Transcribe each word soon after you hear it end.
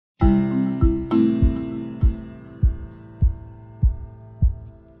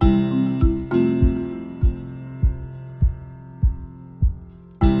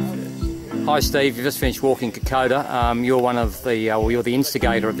Hi Steve, you've just finished walking Kokoda. You're one of the, you're the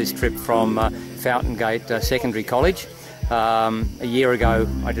instigator of this trip from Fountain Gate Secondary College. A year ago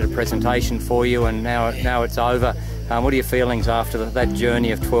I did a presentation for you, and now it's over. What are your feelings after that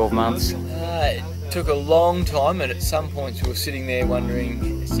journey of 12 months? It took a long time, and at some points we were sitting there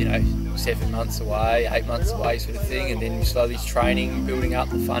wondering, 7 months away, 8 months away sort of thing, and then slowly training, building up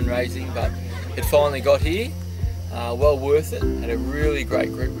the fundraising, but it finally got here. Well worth it. Had a really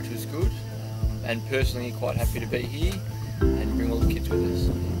great group, which was good, and personally quite happy to be here and bring all the kids with us.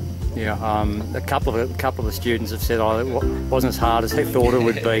 Yeah, a couple of the students have said, it wasn't as hard as they thought it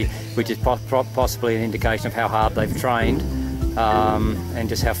would be, which is possibly an indication of how hard they've trained and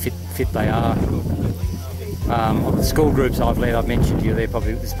just how fit they are. The school groups I've led, I've mentioned to you,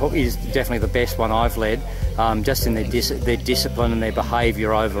 this is definitely the best one I've led, just in their discipline and their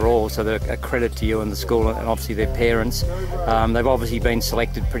behaviour overall, so they're a credit to you and the school and obviously their parents. They've obviously been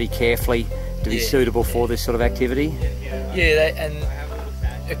selected pretty carefully to be suitable for this sort of activity. Yeah, and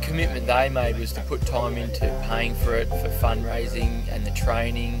a commitment they made was to put time into paying for it, for fundraising and the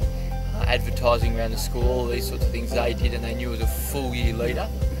training, advertising around the school, all these sorts of things they did, and they knew it was a full year leader.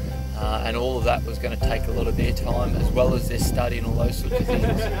 And all of that was going to take a lot of their time, as well as their study and all those sorts of things,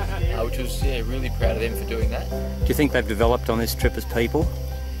 which was really proud of them for doing that. Do you think they've developed on this trip as people?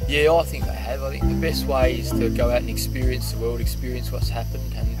 Yeah, I think they have. I think the best way is to go out and experience the world, experience what's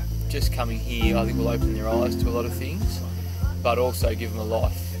happened, and just coming here I think will open their eyes to a lot of things, but also give them a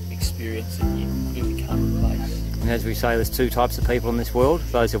life experience that you really can't replace. And as we say, there's two types of people in this world: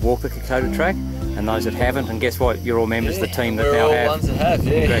 those that walk the Kokoda Track and those that haven't. And guess what? You're all members of the team that now have. We're all ones that have,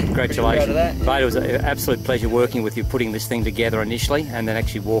 yeah. Congratulations. Mate, it was an absolute pleasure working with you, putting this thing together initially and then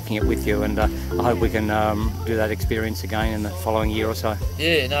actually walking it with you. And I hope we can do that experience again in the following year or so.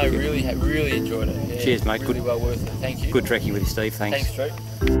 Yeah, no, really enjoyed it. Yeah, cheers, mate. Really well worth it. Thank you. Good trekking with you, Steve. Thanks. Thanks, Drew.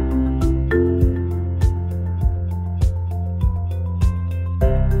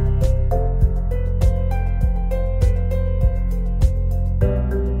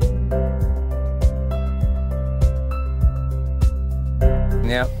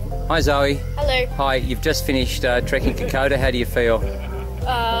 Now, hi Zoe. Hello. Hi, you've just finished trekking Kokoda. How do you feel?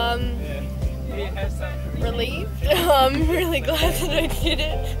 Relieved. I'm really glad that I did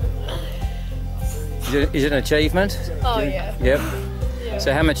it. Is it an achievement? Oh yeah. Yep. Yeah.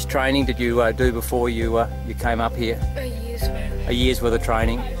 So how much training did you do before you came up here? A year's worth. A year's worth of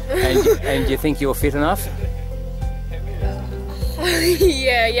training. And do you think you were fit enough?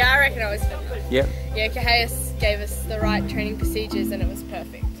 Yeah, I reckon I was fit enough. Yep. Yeah, Kahayas gave us the right training procedures and it was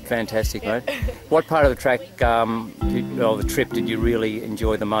perfect. Fantastic, mate. What part of the track, or the trip, did you really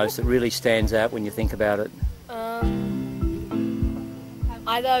enjoy the most? That really stands out when you think about it?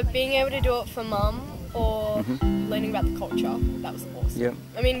 Either being able to do it for Mum or learning about the culture. That was awesome. Yep.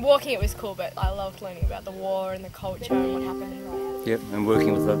 I mean, walking it was cool, but I loved learning about the war and the culture and what happened in Riyadh. Yep, and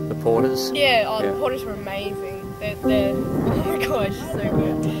working with the porters. Yeah, the porters were amazing. They're oh my gosh, so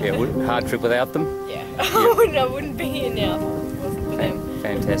good. Yeah, hard trip without them? Yeah. Yep. I wouldn't be here now if it wasn't for them.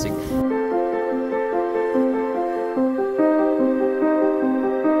 Fantastic.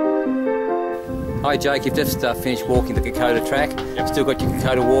 Hi Jake, you've just finished walking the Kokoda Track. Yep. Still got your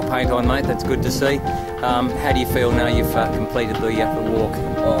Kokoda war paint on, mate. That's good to see. How do you feel now you've completed the walk?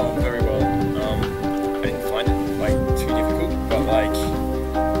 Oh, very well. I didn't find it too difficult, but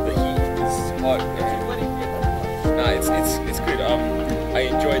the heat is hot. No, it's good. I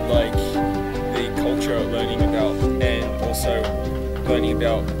enjoyed the culture, learning about, and also learning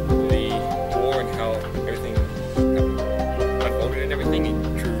about the war and how everything unfolded and everything.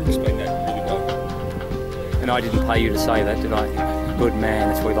 Drew explained that really well. And I didn't pay you to say that, did I? Good man,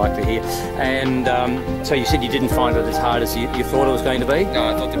 that's what we like to hear. And so you said you didn't find it as hard as you thought it was going to be? No,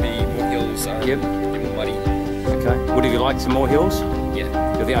 I thought there'd be more hills, yep. A bit more muddy. Okay. Would you like some more hills? Yeah.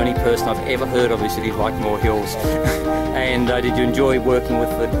 You're the only person I've ever heard of who said he'd like more hills. And did you enjoy working with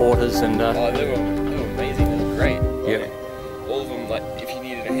the porters? And oh, they were amazing. They were great. Yeah. All of them, if you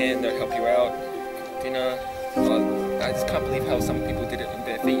needed a hand, they'll help you out. Dinner. I just can't believe how some people did it on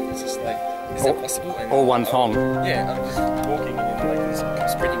their feet. It's just is that possible? And all one thong. Yeah, I'm just walking and just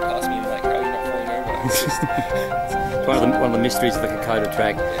sprinting past me and how are you not falling over? It's just, it's one of the mysteries of the Kokoda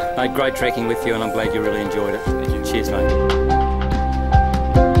Track. Mate, great trekking with you, and I'm glad you really enjoyed it. Thank you. Cheers, mate.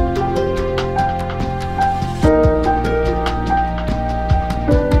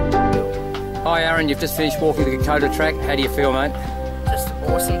 Hi Aaron, you've just finished walking the Kokoda Track. How do you feel, mate? Just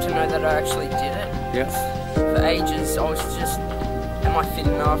awesome to know that I actually did it. Yeah. For ages I was just, am I fit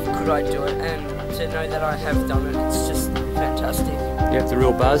enough? Could I do it? And to know that I have done it, it's just fantastic. Yeah, it's a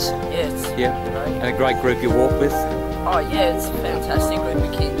real buzz. Yeah, it's great. great. And a great group you walk with. Oh yeah, it's a fantastic group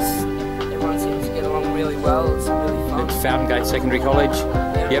of kids. Everyone well. It's really fun. It's Fountain Gate Secondary College.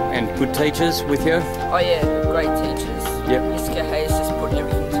 Yep, and good teachers with you. Oh yeah, great teachers. Yep. Mr. Hayes just put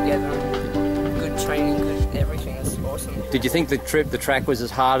everything together. Good training, good everything. It's awesome. Did you think the track was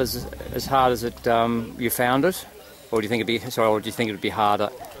as hard as it you found it, or do you think it would be harder?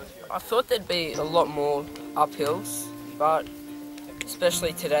 I thought there'd be a lot more uphills, but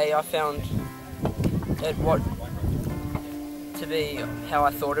especially today I found it to be how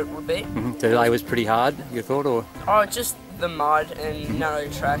I thought it would be. Today was pretty hard, you thought, or? Oh, just the mud and narrow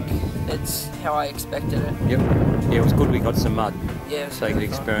track. It's how I expected it. Yep. Yeah, it was good we got some mud. Yeah. So you could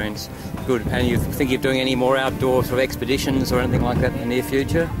experience. Good. And you think of doing any more outdoor sort of expeditions or anything like that in the near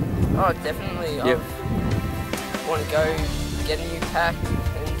future? Oh, definitely. Yep. I want to go get a new pack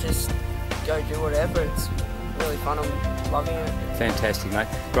and just go do whatever. It's really fun. I'm loving it. Fantastic, mate.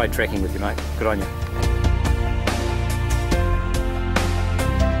 Great trekking with you, mate. Good on you.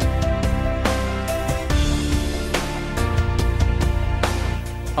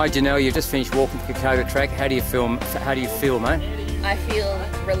 Hi Janelle, you've just finished walking the Kokoda Track. How do you feel, mate? I feel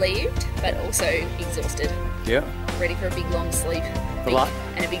relieved, but also exhausted. Yeah. Ready for a big long sleep and a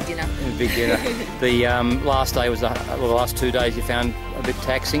big dinner. The last day was the last 2 days you found a bit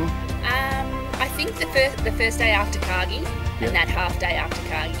taxing. I think the first day after Kargi and that half day after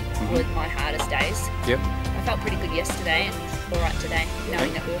Kargi were my hardest days. Yep. I felt pretty good yesterday and all right today,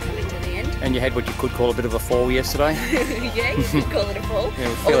 knowing that we were coming to the end. And you had what you could call a bit of a fall yesterday. Yeah, you could call it a fall.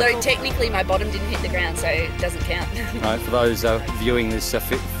 Yeah, although technically my bottom didn't hit the ground, so it doesn't count. No, for those viewing this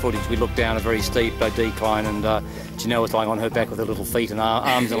footage, we looked down a very steep decline, and Janelle was lying on her back with her little feet and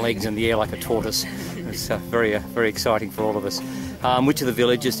arms and legs in the air like a tortoise. It's very exciting for all of us. Which of the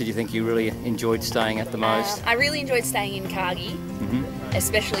villages did you think you really enjoyed staying at the most? I really enjoyed staying in Kargi,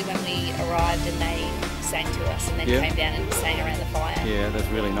 especially when we arrived and they sang to us and then came down and sang around the fire. Yeah, that's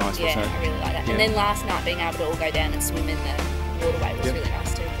really nice, wasn't it? Yeah, I really like that. Yeah. And then last night being able to all go down and swim in the waterway was really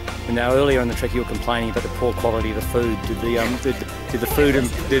nice too. And now earlier in the trek you were complaining about the poor quality of the food. Did the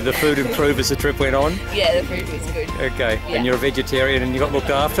food improve as the trip went on? Yeah, the food was good. Okay, Yeah. and you're a vegetarian and you got looked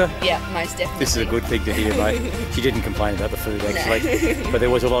after? Yeah, most definitely. This is a good thing to hear, mate. She didn't complain about the food actually, but there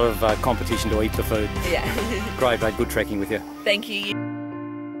was a lot of competition to eat the food. Yeah. Great, mate. Good trekking with you. Thank you.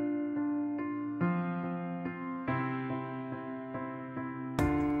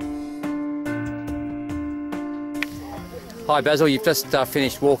 Hi Basil, you've just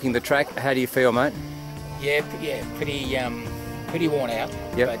finished walking the track. How do you feel, mate? Yeah, pretty worn out,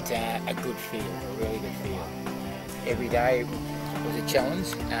 Yep. but a good feel, a really good feel. Every day was a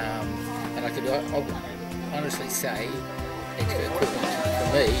challenge, and I could honestly say it's equivalent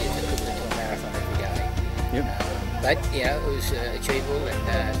for me. It's equivalent to a marathon every day. Yep. But you know, it was achievable,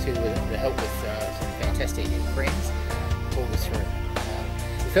 and through the help with some fantastic friends, pulled us through.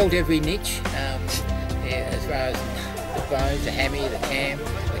 We felt every niche, as far as the bones, the hammy, the cam,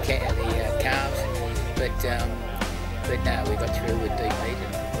 the calves, but no, we got through with deep meat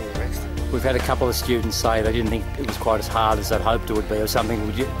and all the rest. We've had a couple of students say they didn't think it was quite as hard as they'd hoped it would be or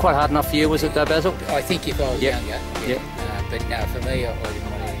something. Quite hard enough for you, was it, Basil? I think if I was younger, Yep. But no, for me, I didn't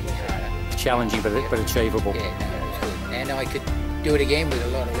want anything harder. Challenging, but achievable. Yeah, no, it was good. And I could do it again with a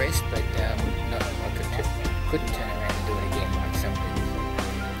lot of rest, but no, I couldn't turn around and do it again like some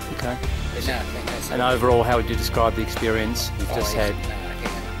people. Okay. But no, I think that's And overall, how would you describe the experience you've just had? I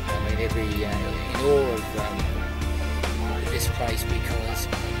mean, in awe of this place, because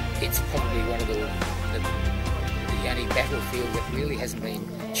it's probably one of the only battlefield that really hasn't been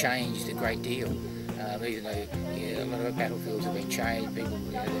changed a great deal. Even though a lot of battlefields have been changed, people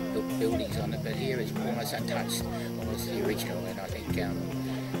they've built buildings on it, but here it's almost untouched, almost the original. And I think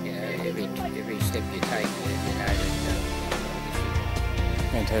every step you take, you know that.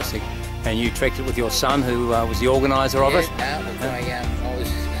 Fantastic. And you trekked it with your son, who was the organiser of it? No, I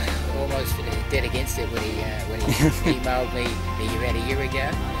was almost dead against it when he emailed me about a year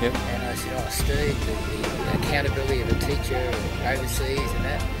ago. Yep. And I said, oh Steve, the accountability of a teacher overseas and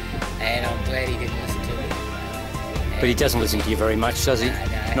that. And I'm glad he didn't listen to me. But he doesn't listen to you very much, does he?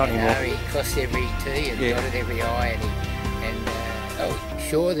 No, Not anymore. No, he crossed every T and dotted every I, and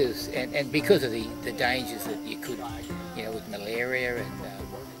sure, there's and because of the dangers that you could, you know, with malaria and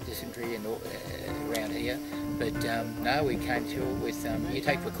dysentery and all, around here. But no, we came through it with you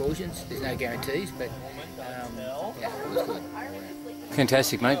take precautions. There's no guarantees, but yeah, it was good.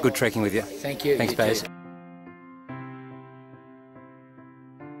 Fantastic, mate. Good trekking with you. Thank you. Thanks, You Baz. too.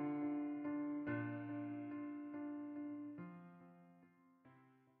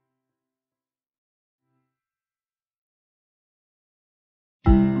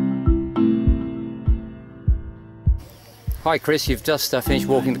 Hi Chris, you've just finished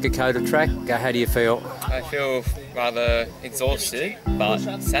walking the Kokoda Track. How do you feel? I feel rather exhausted, but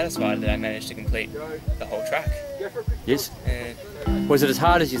satisfied that I managed to complete the whole track. Yes. Was it as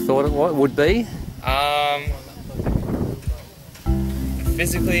hard as you thought it would be?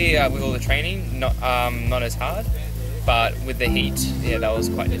 Physically, with all the training, not as hard, but with the heat, yeah, that was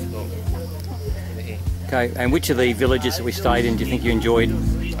quite difficult. Okay, and which of the villages that we stayed in do you think you enjoyed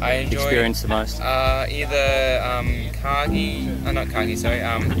experience the most? Either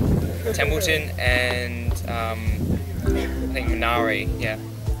Templeton and I think Minari, yeah.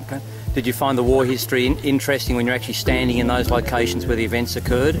 Okay. Did you find the war history interesting when you're actually standing in those locations where the events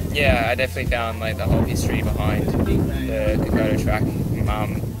occurred? Yeah, I definitely found like the whole history behind the Kokoda Track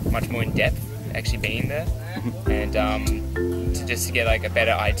much more in depth, actually being there, and to get like a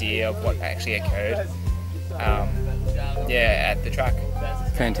better idea of what actually occurred. Yeah, at the track.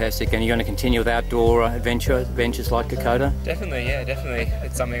 Fantastic. And you're going to continue with outdoor adventures like Kokoda? Definitely, yeah, definitely.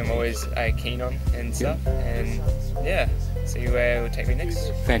 It's something I'm always keen on and stuff. And yeah, see where it will take me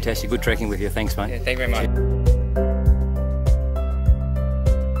next. Fantastic. Good trekking with you. Thanks, mate. Yeah, thank you very much.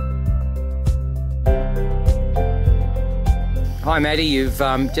 Hi Maddie, you've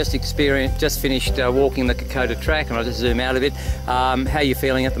just finished walking the Kokoda Track, and I'll just zoom out a bit. How are you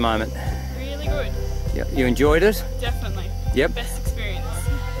feeling at the moment? Really good. Yep. You enjoyed it? Definitely. Yep. Best experience.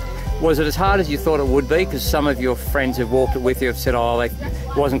 Was it as hard as you thought it would be? Because some of your friends who've walked it with you have said, oh, it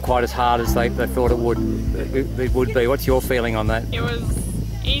wasn't quite as hard as they thought it would be. What's your feeling on that? It was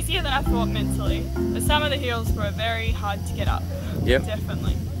easier than I thought mentally, but some of the hills were very hard to get up. Yep.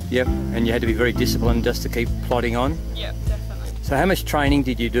 Definitely. Yep, and you had to be very disciplined just to keep plodding on? Yep, definitely. So how much training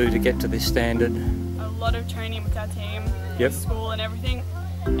did you do to get to this standard? A lot of training with our team, yep. School and everything,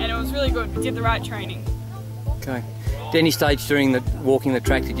 and it was really good. We did the right training. Okay. At any stage during walking the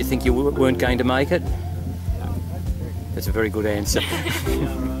track did you think you weren't going to make it? No. That's a very good answer.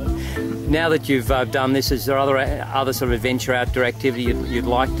 Now that you've done this, is there other sort of adventure outdoor activity you'd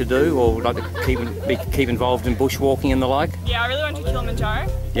like to do, or would like to keep involved in bushwalking and the like? Yeah, I really want to Kilimanjaro.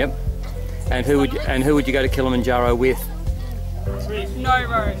 Yep. And who would you go to Kilimanjaro with? No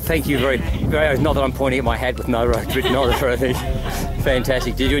roads. Thank you very. Not that I'm pointing at my hat with no roads written on it or anything.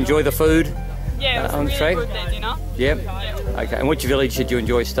 Fantastic. Did you enjoy the food? Yeah, it was on the really track? good their dinner. Yep. Okay. And which village did you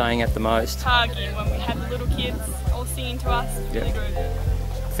enjoy staying at the most? Targi, when we had the little kids all singing to us. Really Yep. good.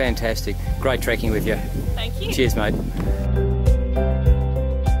 Fantastic. Great trekking with you. Thank you. Cheers, mate.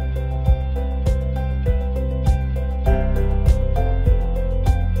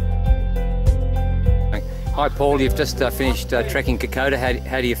 Hi Paul, you've just finished trekking Kokoda.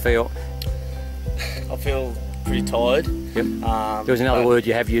 How do you feel? I feel pretty tired. Yep. There was another word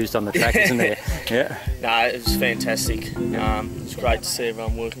you have used on the track, isn't there? Yeah. No, it was fantastic. Yep. It's great to see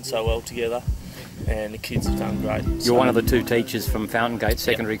everyone working so well together, and the kids have done great. You're one of the two teachers from Fountain Gate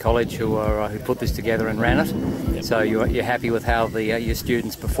Secondary College who put this together and ran it. Yep. So you're happy with how your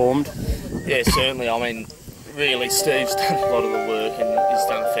students performed? Yeah, certainly. I mean, really, Steve's done a lot of the work and he's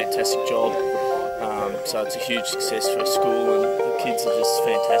done a fantastic job. So it's a huge success for a school, and the kids are just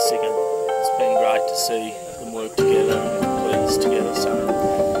fantastic. And it's been great to see them work together and complete this together. So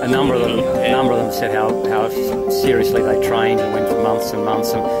a number of them said how seriously they trained and went for months and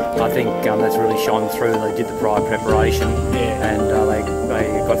months, and I think that's really shone through. They did the prior preparation, and they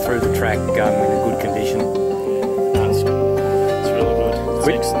got through the track in a good condition. It's really good. It's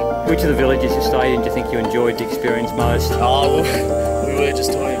excellent. Which of the villages you stayed in do you think you enjoyed the experience most? Oh, we were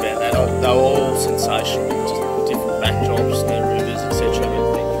just talking about that. They were all sensational, just different backdrops, near rivers, etc.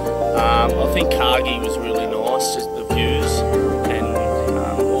 I think Kargi was really nice, just the views, and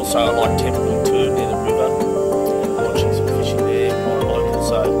also I like Templeton too, near the river, and watching some fishing there, quite local.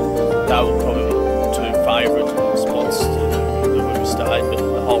 So they were probably the two favourite spots where we stayed, but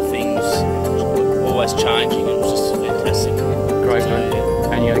the whole thing was always changing. It was just fantastic. Great, mate.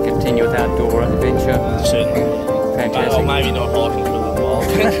 Yeah. And you're going to continue with outdoor adventure? Certainly. Fantastic. Well, maybe not hiking for a little while.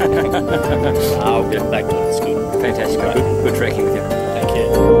 I'll get back to it. It's good. Fantastic. Good trekking with you. Thank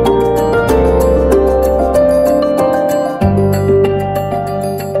you.